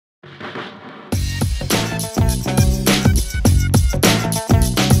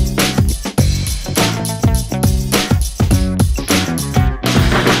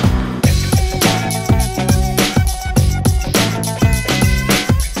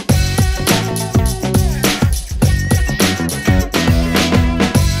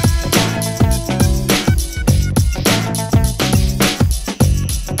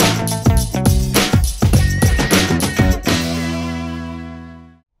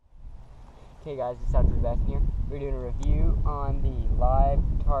Okay guys, it's Dr. Sebastian here. We're doing a review on the Live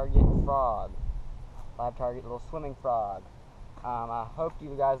Target frog. Live Target little swimming frog. I hope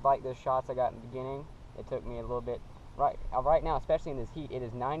you guys like those shots I got in the beginning. It took me a little bit. Right now, especially in this heat, it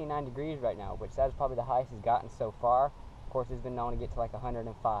is 99 degrees right now, which that is probably the highest it's gotten so far. Of course, it's been known to get to like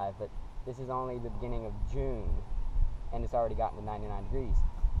 105, but this is only the beginning of June, and it's already gotten to 99 degrees.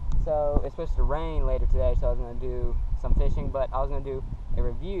 So it's supposed to rain later today, so I was going to do some fishing, but I was going to do a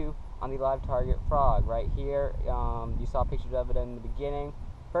review on the Live Target frog right here. You saw pictures of it in the beginning.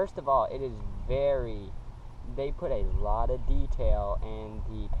 First of all, it is they put a lot of detail in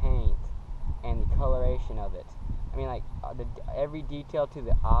the paint and the coloration of it. I mean, like every detail to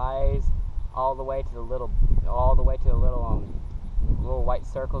the eyes, all the way to the little little white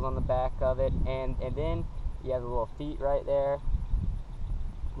circles on the back of it, and then you have the little feet right there,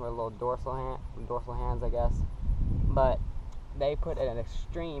 or little dorsal hands, I guess. But they put an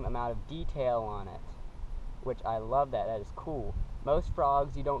extreme amount of detail on it, which I love. That is cool. Most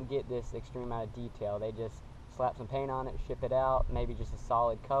frogs, you don't get this extreme amount of detail. They just slap some paint on it, ship it out, maybe just a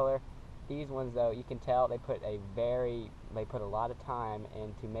solid color. These ones, though, you can tell they put a lot of time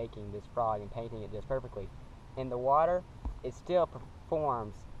into making this frog and painting it just perfectly. In the water, it still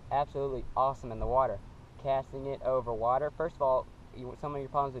performs absolutely awesome in the water. Casting it over water, first of all, some of your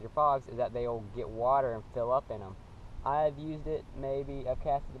problems with your frogs is that they'll get water and fill up in them. I've used it, I've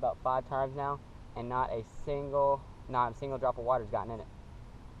cast it about 5 times now, and not a single drop of water has gotten in it.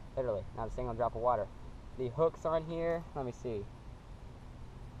 Literally, not a single drop of water. The hooks on here, let me see.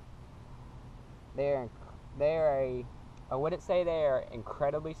 I wouldn't say they are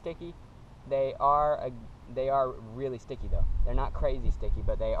incredibly sticky. They are really sticky though. They're not crazy sticky,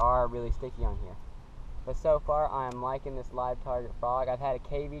 but they are really sticky on here. But so far, I'm liking this Live Target frog. I've had a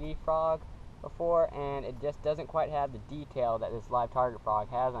KVD frog before, and it just doesn't quite have the detail that this Live Target frog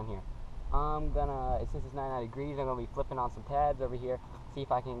has on here. Since it's 99 degrees, I'm gonna be flipping on some pads over here, see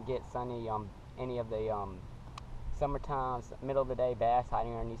if I can get any of the summertime, middle of the day bass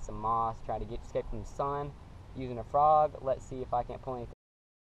hiding underneath some moss, try to escape from the sun using a frog. Let's see if I can't pull